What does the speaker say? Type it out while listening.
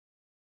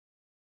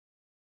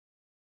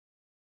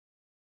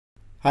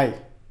Hi,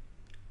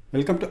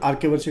 welcome to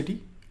Archiversity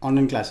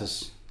online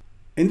classes.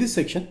 In this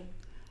section,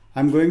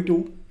 I'm going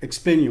to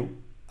explain you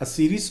a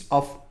series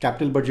of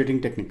capital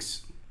budgeting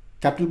techniques.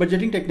 Capital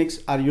budgeting techniques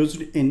are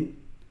used in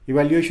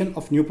evaluation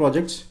of new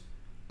projects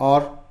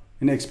or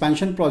in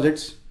expansion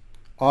projects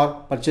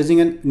or purchasing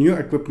a new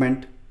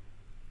equipment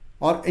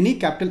or any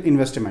capital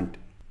investment.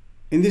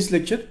 In this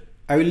lecture,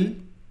 I will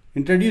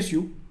introduce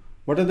you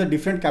what are the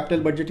different capital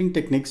budgeting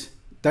techniques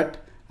that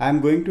I am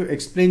going to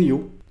explain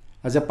you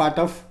as a part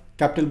of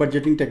capital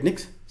budgeting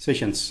techniques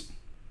sessions.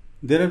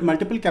 There are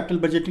multiple capital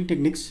budgeting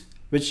techniques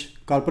which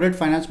corporate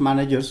finance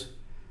managers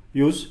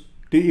use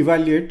to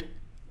evaluate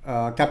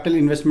capital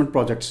investment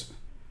projects.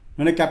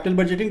 And a capital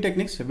budgeting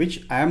techniques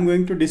which I am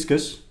going to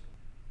discuss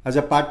as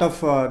a part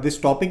of this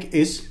topic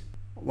is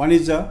one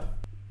is a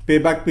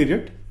payback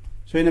period.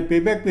 So in a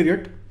payback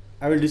period,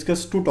 I will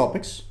discuss two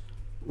topics.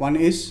 One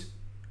is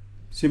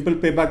simple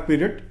payback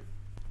period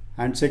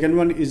and second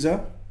one is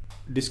a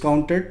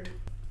discounted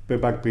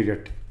payback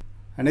period.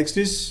 And next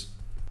is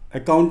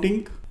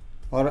accounting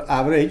or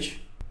average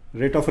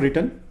rate of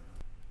return.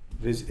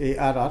 This is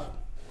ARR.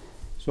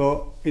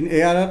 So in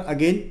ARR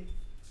again,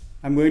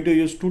 I'm going to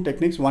use two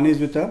techniques. One is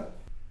with a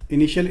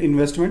initial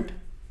investment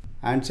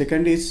and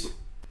second is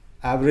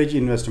average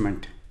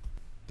investment.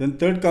 Then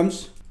third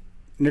comes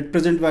net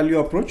present value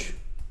approach,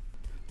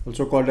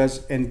 also called as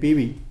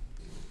NPV.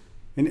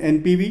 In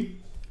NPV,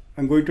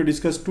 I'm going to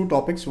discuss two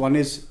topics. One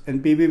is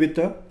NPV with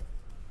the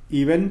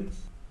even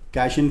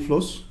cash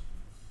inflows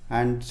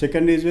and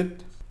second is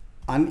with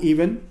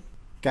uneven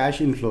cash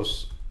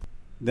inflows.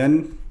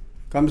 Then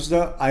comes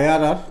the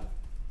IRR,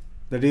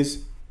 that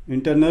is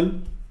internal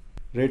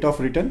rate of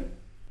return.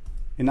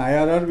 In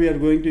IRR, we are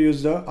going to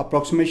use the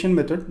approximation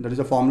method, that is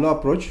a formula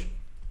approach,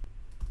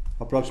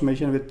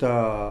 approximation with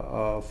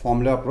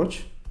formula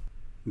approach.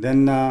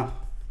 Then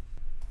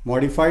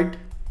modified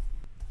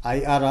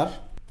IRR,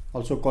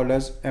 also called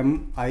as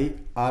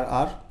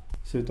MIRR,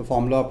 so with the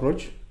formula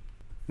approach.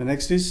 The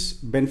next is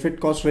benefit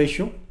cost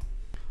ratio,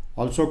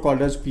 also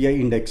called as PI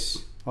index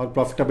or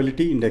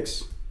profitability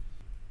index.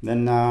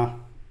 Then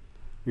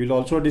we'll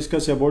also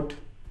discuss about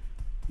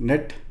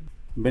net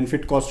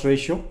benefit cost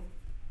ratio.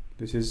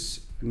 This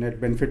is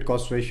net benefit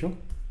cost ratio.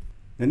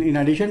 Then in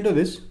addition to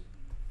this,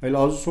 I'll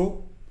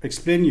also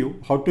explain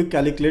you how to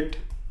calculate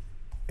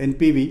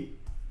NPV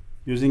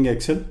using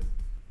Excel,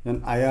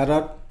 then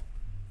IRR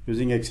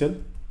using Excel,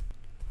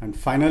 and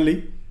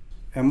finally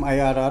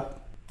MIRR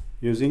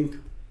using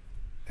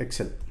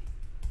Excel.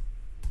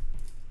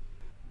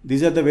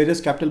 These are the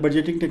various capital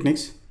budgeting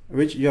techniques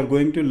which you are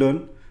going to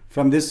learn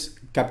from this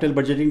capital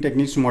budgeting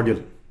techniques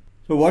module.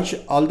 So watch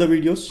all the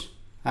videos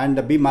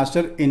and be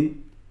master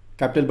in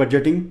capital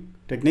budgeting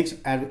techniques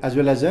as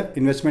well as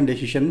investment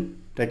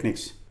decision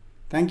techniques.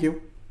 Thank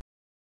you.